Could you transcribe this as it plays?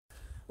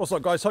What's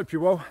up, guys? Hope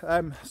you're well.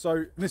 So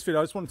in this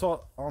video I just wanted to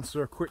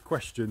answer a quick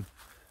question,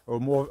 or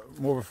more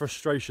of a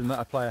frustration that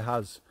a player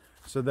has.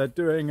 So they're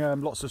doing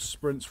lots of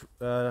sprints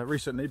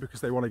recently because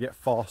they want to get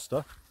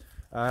faster,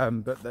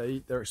 but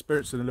they're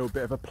experiencing a little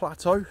bit of a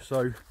plateau,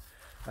 so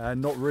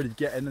not really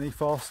getting any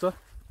faster.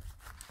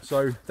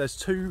 So there's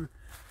two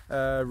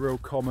real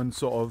common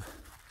sort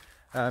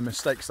of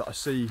mistakes that I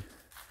see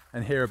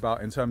and hear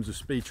about in terms of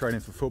speed training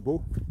for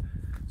football.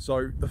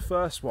 So the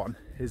first one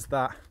is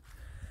that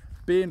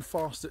being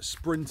fast at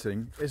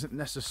sprinting isn't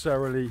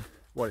necessarily,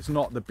 well, it's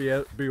not the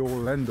be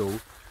all and end all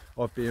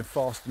of being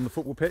fast on the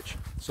football pitch.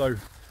 So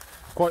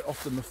quite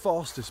often the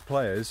fastest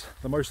players,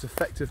 the most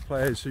effective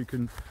players who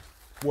can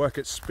work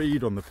at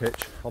speed on the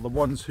pitch, are the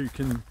ones who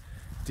can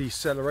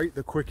decelerate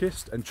the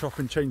quickest and chop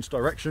and change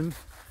direction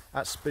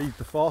at speed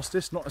the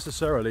fastest, not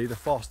necessarily the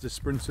fastest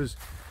sprinters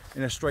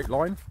in a straight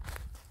line.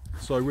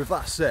 So with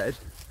that said,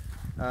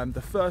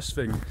 the first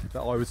thing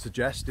that I would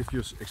suggest if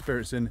you're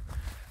experiencing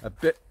a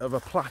bit of a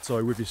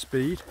plateau with your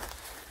speed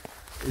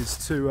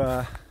is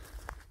to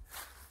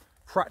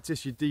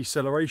practice your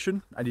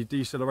deceleration and your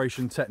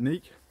deceleration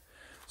technique.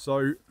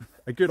 So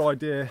a good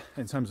idea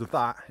in terms of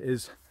that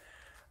is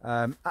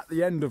at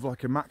the end of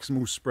like a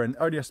maximal sprint,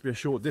 only has to be a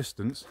short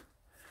distance,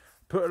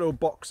 put a little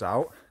box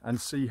out and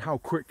see how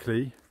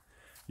quickly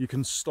you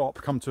can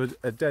stop, come to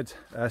a dead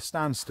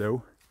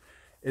standstill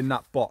in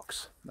that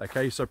box.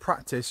 Okay, so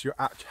practice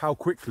how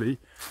quickly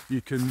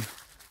you can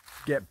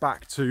get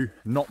back to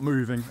not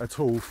moving at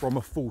all from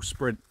a full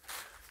sprint.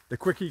 The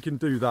quicker you can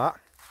do that,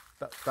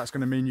 that's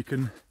going to mean you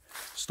can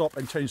stop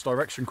and change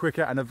direction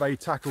quicker and evade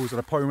tackles and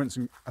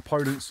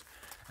opponents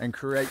and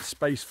create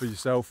space for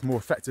yourself more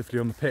effectively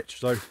on the pitch.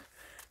 So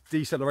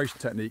deceleration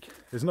technique,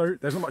 there's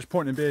not much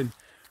point in being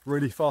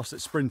really fast at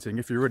sprinting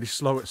if you're really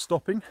slow at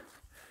stopping.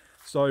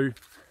 So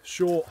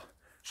short,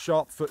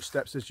 sharp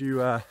footsteps as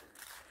you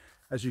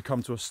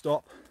come to a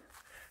stop.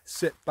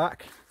 Sit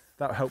back,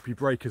 that'll help you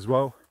brake as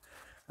well,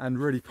 and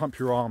really pump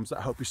your arms,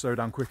 that'll help you slow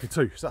down quicker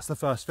too. So that's the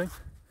first thing.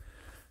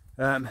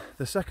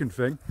 The second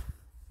thing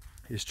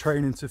is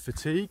training to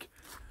fatigue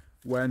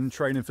when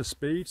training for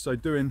speed. So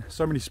doing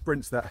so many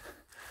sprints that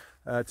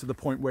to the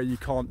point where you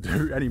can't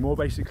do anymore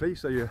basically,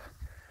 so you're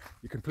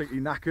completely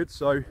knackered.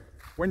 So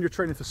when you're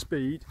training for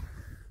speed,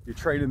 you're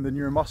training the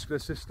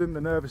neuromuscular system,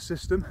 the nervous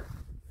system.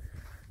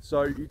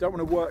 So you don't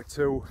want to work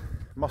till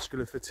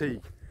muscular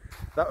fatigue.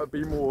 That would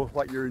be more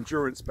like your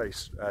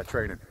endurance-based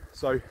training.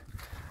 So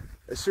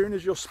as soon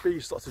as your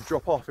speed starts to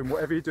drop off in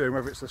whatever you're doing,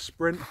 whether it's a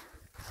sprint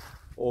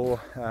or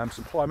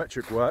some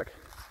plyometric work,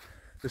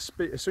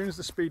 as soon as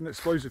the speed and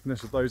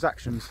explosiveness of those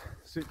actions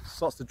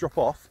starts to drop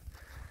off,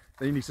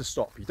 then you need to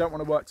stop. You don't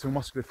want to work till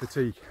muscular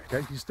fatigue.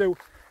 Okay,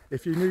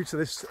 if you're new to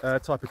this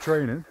type of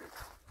training,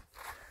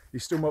 you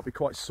still might be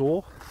quite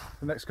sore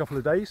the next couple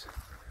of days,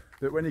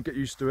 but when you get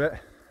used to it,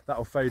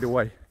 that'll fade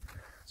away.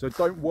 So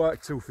don't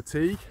work till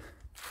fatigue.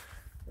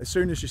 As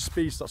soon as your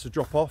speed starts to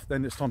drop off,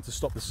 then it's time to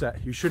stop the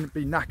set. You shouldn't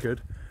be knackered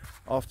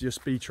after your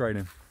speed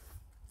training,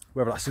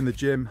 whether that's in the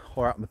gym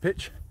or out on the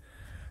pitch.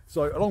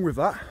 So along with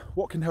that,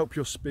 what can help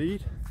your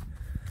speed?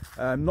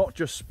 Not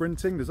just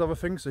sprinting, there's other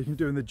things that you can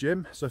do in the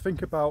gym. So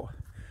think about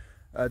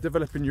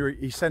developing your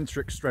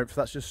eccentric strength.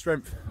 That's your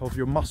strength of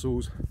your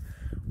muscles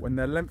when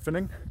they're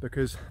lengthening,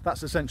 because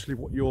that's essentially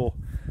what your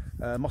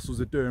muscles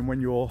are doing when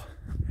you're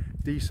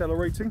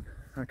decelerating.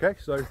 Okay,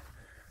 so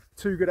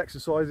two good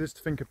exercises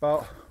to think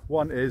about.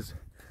 One is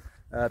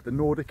the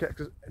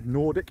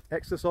Nordic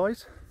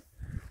exercise.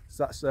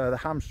 So that's the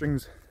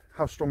hamstrings,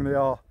 how strong they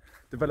are,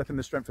 developing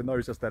the strength in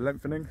those as they're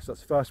lengthening. So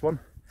that's the first one.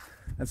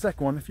 And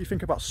second one, if you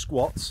think about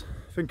squats,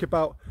 think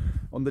about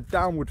on the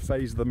downward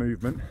phase of the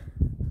movement,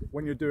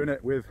 when you're doing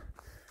it with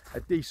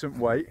a decent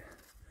weight,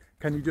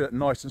 can you do it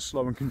nice and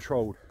slow and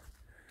controlled?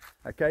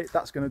 Okay,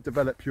 that's going to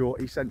develop your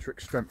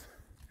eccentric strength.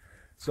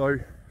 So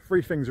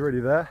three things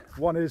really there.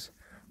 One is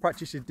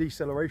practice your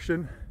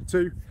deceleration.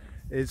 Two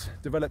is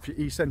develop your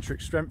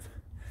eccentric strength.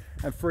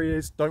 And three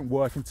is don't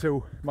work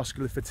until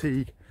muscular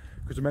fatigue,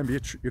 because remember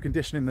you're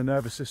conditioning the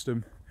nervous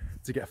system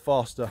to get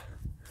faster.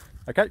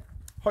 Okay,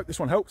 hope this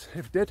one helped.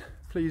 If it did,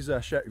 please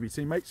share it with your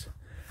teammates,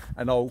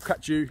 and I'll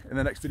catch you in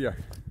the next video.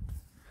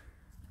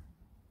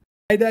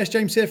 Hey there, it's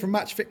James here from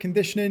Match Fit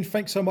Conditioning.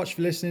 Thanks so much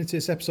for listening to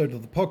this episode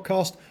of the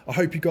podcast. I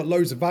hope you got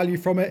loads of value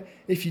from it.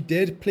 If you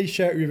did, please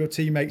share it with your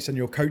teammates and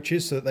your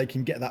coaches so that they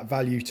can get that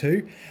value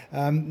too.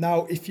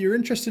 Now, if you're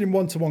interested in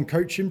one-to-one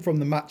coaching from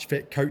the Match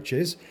Fit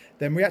coaches,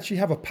 then we actually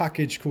have a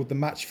package called the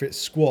Match Fit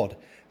Squad.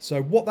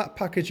 So what that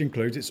package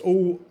includes, it's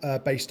all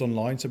based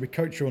online. So we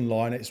coach you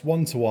online, it's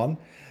one-to-one.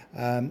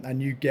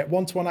 And you get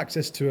one-to-one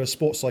access to a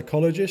sports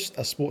psychologist,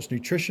 a sports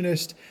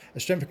nutritionist, a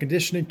strength and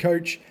conditioning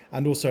coach,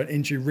 and also an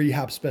injury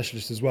rehab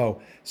specialist as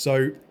well.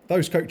 So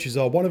those coaches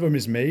are, one of them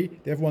is me,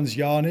 the other one's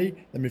Yanni,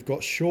 then we've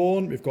got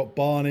Sean, we've got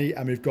Barney,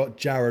 and we've got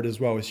Jared as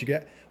well. So you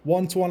get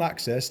one-to-one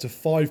access to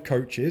 5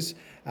 coaches,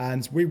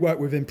 and we work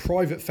within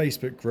private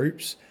Facebook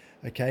groups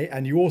Okay,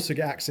 and you also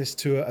get access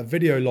to a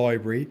video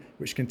library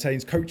which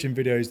contains coaching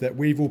videos that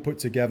we've all put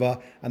together,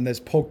 and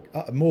there's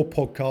more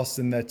podcasts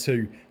in there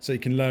too, so you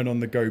can learn on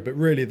the go. But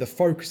really the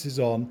focus is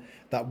on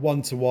that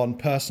one-to-one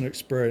personal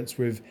experience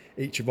with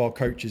each of our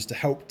coaches to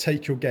help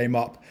take your game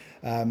up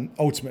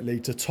ultimately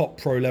to top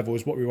pro level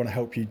is what we want to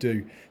help you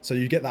do. So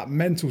you get that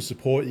mental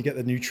support, you get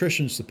the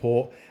nutrition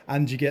support,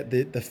 and you get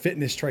the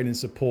fitness training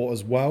support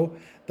as well.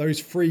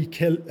 Those three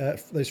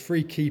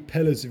key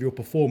pillars of your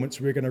performance,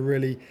 we're going to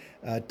really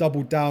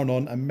double down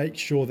on and make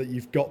sure that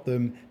you've got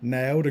them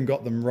nailed and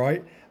got them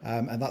right.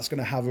 And that's going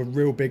to have a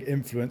real big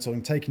influence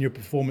on taking your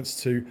performance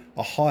to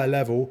a higher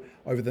level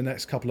over the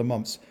next couple of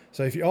months.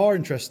 So if you are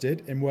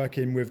interested in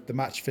working with the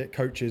Match Fit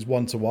coaches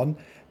one-to-one,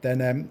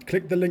 then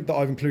click the link that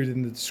I've included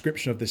in the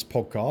description of this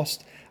podcast,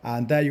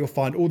 and there you'll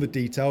find all the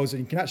details,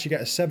 and you can actually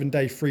get a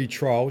 7-day free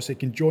trial, so you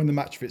can join the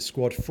Match Fit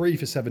squad free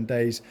for 7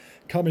 days.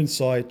 Come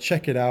inside,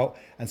 check it out,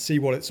 and see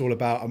what it's all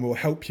about, and we'll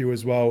help you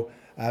as well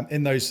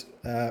in those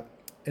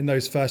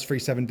first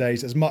 7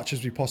 days as much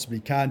as we possibly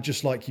can,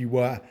 just like you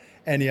were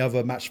any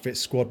other Match Fit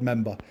squad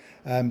member.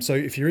 So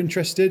if you're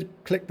interested,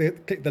 click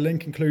the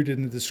link included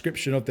in the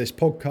description of this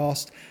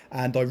podcast,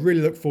 and I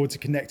really look forward to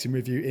connecting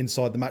with you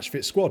inside the Match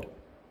Fit squad.